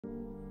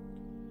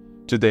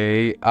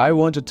Today, I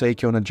want to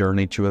take you on a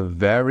journey to a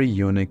very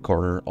unique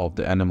corner of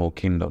the animal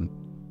kingdom.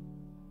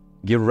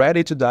 Get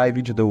ready to dive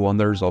into the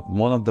wonders of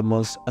one of the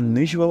most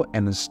unusual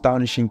and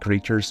astonishing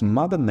creatures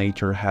Mother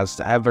Nature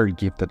has ever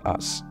gifted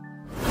us.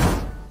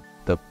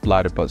 The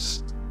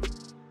platypus.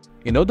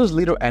 You know those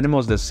little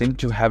animals that seem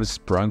to have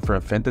sprung from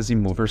a fantasy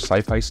movie or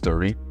sci-fi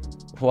story?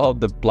 Well,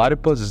 the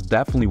platypus is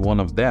definitely one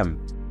of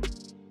them.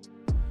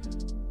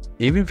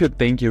 Even if you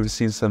think you've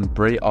seen some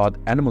pretty odd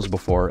animals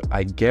before,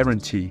 I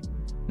guarantee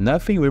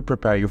nothing will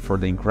prepare you for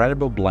the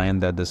incredible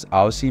blend that this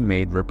Aussie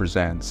maid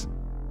represents.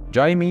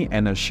 Join me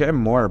and I'll share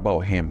more about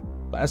him.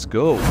 Let's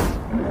go!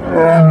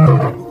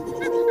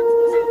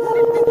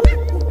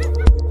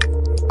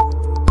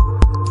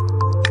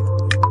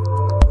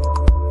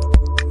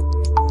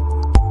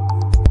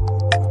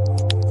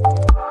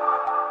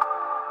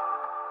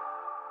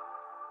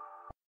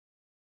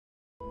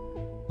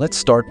 Let's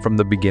start from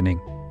the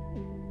beginning.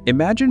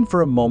 Imagine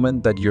for a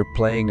moment that you're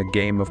playing a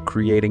game of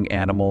creating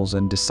animals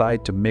and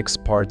decide to mix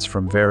parts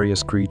from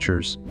various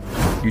creatures.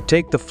 You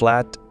take the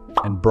flat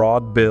and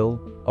broad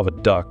bill of a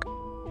duck,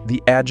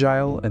 the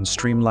agile and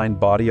streamlined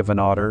body of an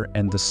otter,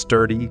 and the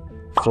sturdy,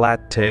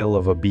 flat tail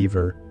of a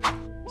beaver.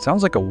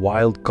 Sounds like a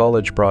wild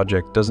college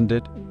project, doesn't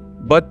it?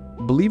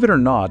 But believe it or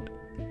not,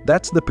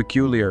 that's the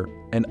peculiar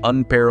and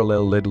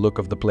unparalleled look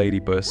of the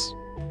platypus.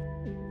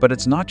 But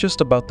it's not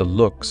just about the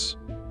looks.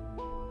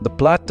 The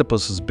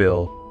platypus's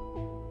bill,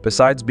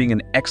 besides being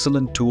an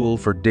excellent tool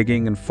for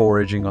digging and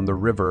foraging on the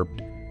river,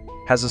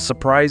 has a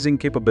surprising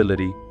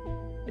capability.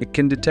 It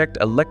can detect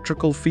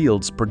electrical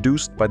fields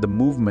produced by the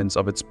movements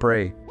of its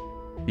prey.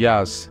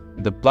 Yes,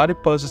 the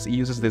platypus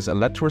uses this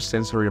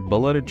electrosensory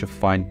ability to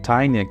find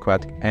tiny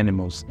aquatic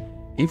animals,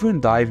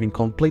 even dive in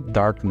complete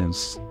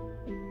darkness.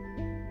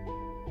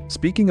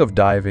 Speaking of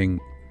diving,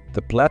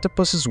 the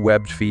platypus's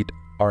webbed feet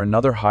are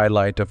another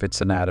highlight of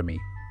its anatomy.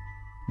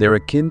 They're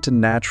akin to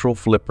natural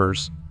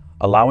flippers,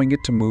 allowing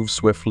it to move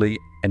swiftly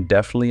and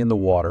deftly in the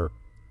water.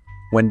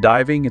 When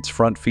diving, its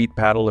front feet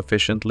paddle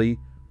efficiently,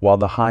 while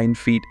the hind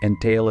feet and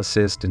tail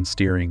assist in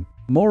steering.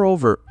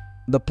 Moreover,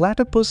 the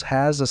platypus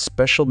has a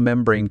special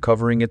membrane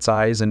covering its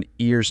eyes and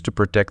ears to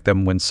protect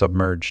them when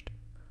submerged.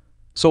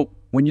 So,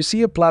 when you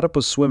see a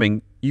platypus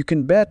swimming, you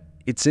can bet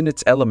it's in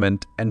its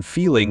element and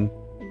feeling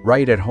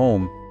right at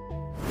home.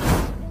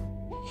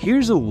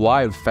 Here's a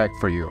wild fact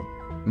for you.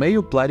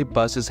 Male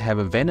platypuses have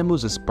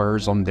venomous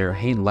spurs on their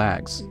hind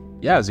legs.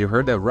 Yes, you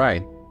heard that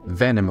right.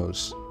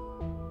 Venomous.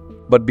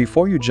 But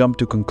before you jump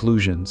to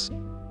conclusions,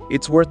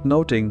 it's worth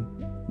noting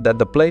that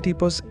the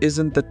platypus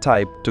isn't the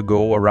type to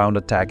go around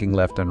attacking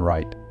left and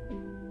right.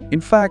 In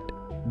fact,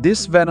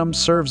 this venom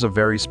serves a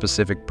very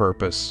specific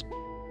purpose.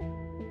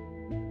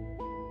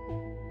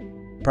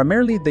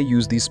 Primarily, they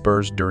use these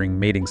spurs during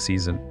mating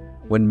season,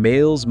 when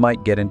males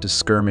might get into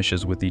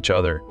skirmishes with each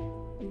other.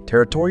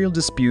 Territorial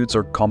disputes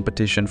or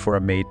competition for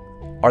a mate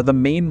are the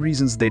main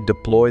reasons they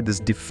deploy this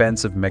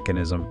defensive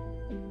mechanism.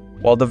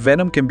 While the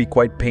venom can be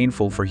quite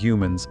painful for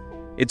humans,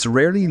 it's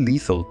rarely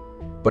lethal,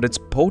 but it's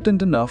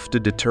potent enough to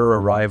deter a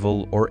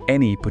rival or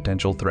any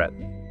potential threat.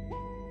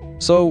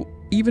 So,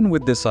 even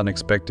with this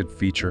unexpected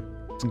feature,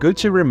 it's good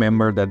to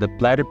remember that the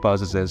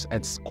platypus is, at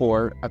its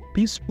core, a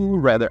peaceful,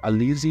 rather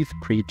elusive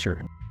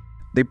creature.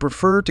 They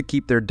prefer to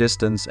keep their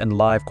distance and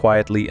live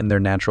quietly in their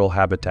natural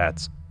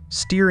habitats,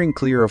 steering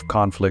clear of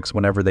conflicts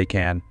whenever they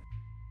can.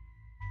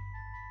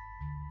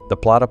 The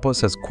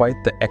platypus has quite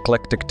the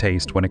eclectic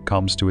taste when it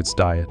comes to its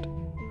diet.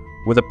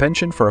 With a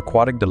penchant for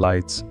aquatic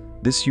delights,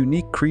 this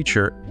unique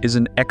creature is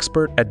an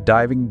expert at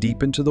diving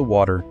deep into the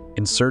water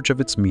in search of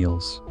its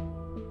meals.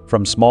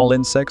 From small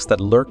insects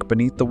that lurk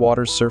beneath the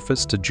water's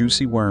surface to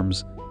juicy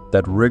worms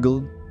that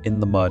wriggle in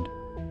the mud.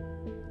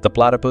 The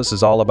platypus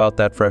is all about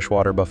that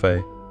freshwater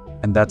buffet,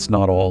 and that's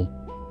not all.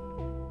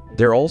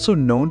 They're also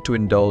known to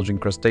indulge in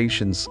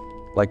crustaceans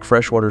like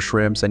freshwater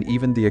shrimps and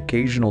even the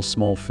occasional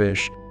small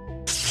fish.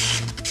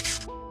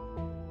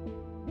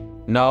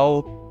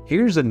 Now,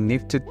 here's a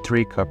nifty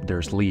trick up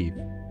their sleeve.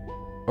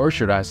 Or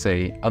should I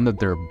say, under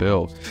their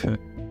belt.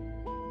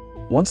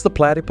 Once the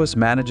platypus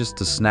manages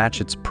to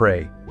snatch its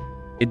prey,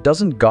 it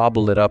doesn't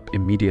gobble it up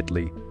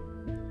immediately.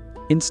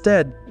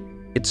 Instead,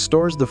 it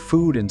stores the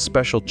food in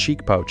special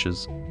cheek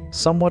pouches,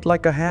 somewhat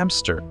like a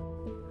hamster.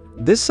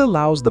 This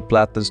allows the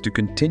platypus to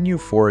continue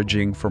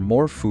foraging for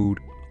more food,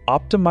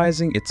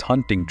 optimizing its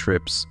hunting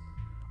trips.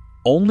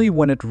 Only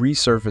when it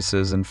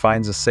resurfaces and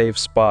finds a safe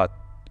spot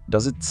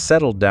does it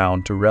settle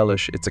down to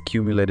relish its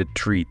accumulated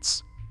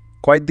treats.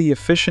 Quite the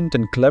efficient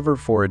and clever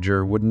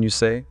forager, wouldn't you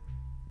say?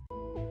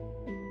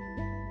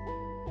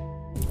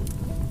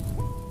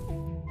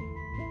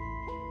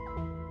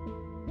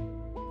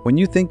 When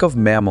you think of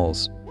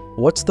mammals,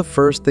 what's the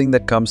first thing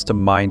that comes to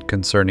mind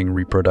concerning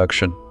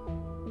reproduction?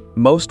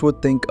 Most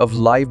would think of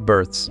live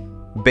births,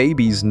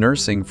 babies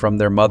nursing from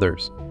their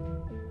mothers.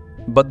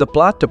 But the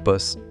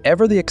platypus,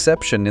 ever the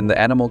exception in the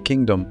animal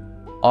kingdom,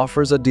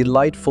 offers a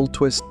delightful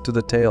twist to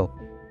the tale.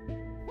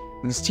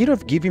 Instead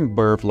of giving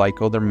birth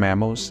like other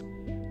mammals,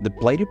 the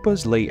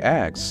platypus lay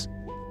eggs.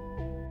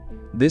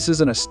 This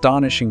is an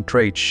astonishing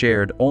trait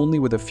shared only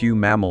with a few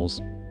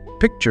mammals.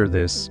 Picture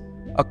this: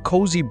 a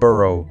cozy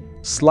burrow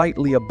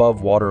slightly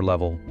above water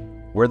level,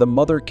 where the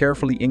mother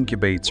carefully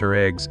incubates her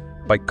eggs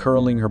by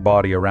curling her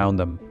body around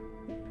them.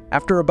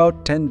 After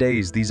about 10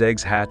 days, these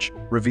eggs hatch,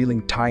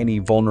 revealing tiny,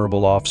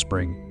 vulnerable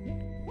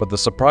offspring. But the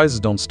surprises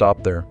don't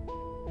stop there.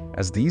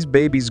 As these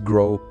babies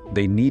grow,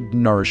 they need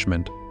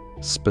nourishment,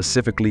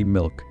 specifically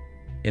milk.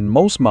 In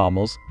most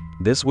mammals,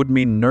 this would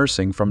mean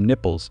nursing from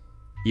nipples.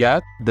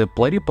 Yet, the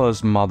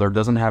platypus mother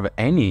doesn't have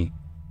any.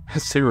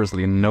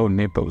 Seriously, no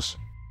nipples.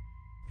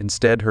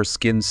 Instead, her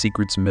skin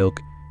secretes milk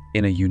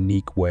in a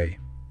unique way.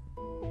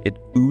 It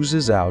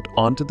oozes out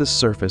onto the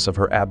surface of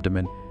her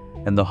abdomen,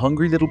 and the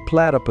hungry little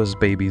platypus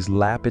babies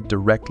lap it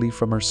directly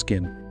from her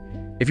skin.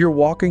 If you're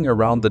walking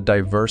around the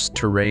diverse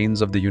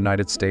terrains of the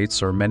United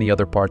States or many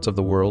other parts of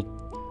the world,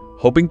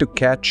 hoping to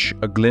catch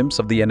a glimpse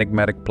of the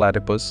enigmatic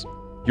platypus,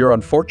 you're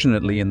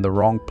unfortunately in the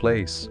wrong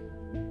place.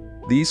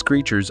 These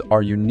creatures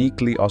are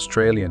uniquely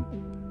Australian,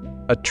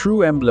 a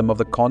true emblem of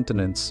the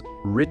continent's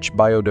rich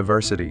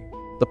biodiversity.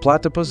 The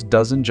platypus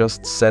doesn't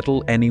just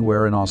settle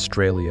anywhere in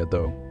Australia,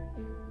 though.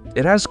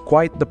 It has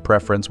quite the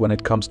preference when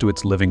it comes to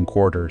its living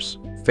quarters.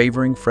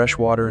 Favoring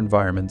freshwater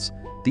environments,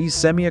 these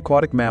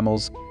semi-aquatic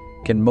mammals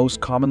can most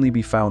commonly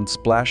be found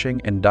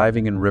splashing and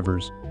diving in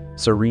rivers,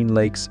 serene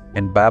lakes,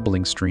 and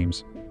babbling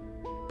streams.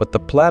 But the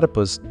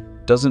platypus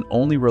doesn't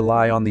only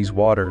rely on these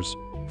waters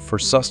for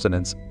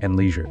sustenance and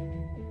leisure.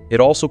 It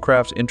also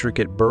crafts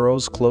intricate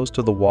burrows close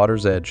to the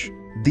water's edge.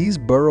 These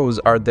burrows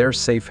are their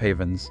safe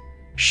havens,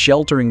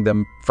 sheltering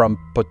them from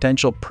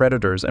potential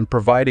predators and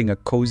providing a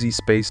cozy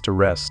space to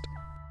rest.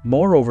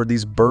 Moreover,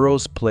 these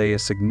burrows play a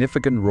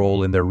significant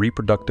role in their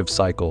reproductive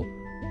cycle,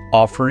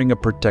 offering a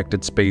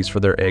protected space for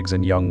their eggs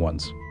and young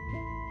ones.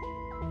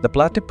 The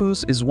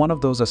platypus is one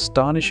of those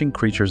astonishing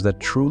creatures that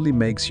truly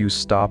makes you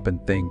stop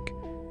and think.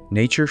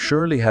 Nature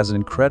surely has an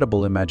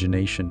incredible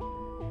imagination.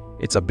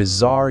 It's a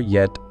bizarre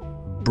yet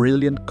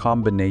brilliant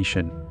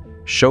combination,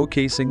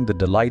 showcasing the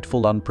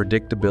delightful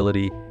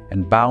unpredictability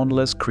and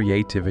boundless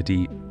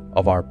creativity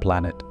of our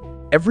planet.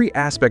 Every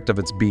aspect of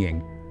its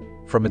being,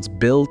 from its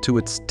bill to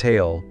its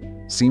tail,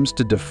 seems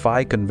to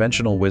defy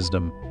conventional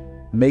wisdom,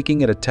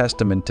 making it a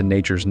testament to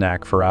nature's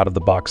knack for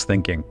out-of-the-box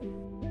thinking.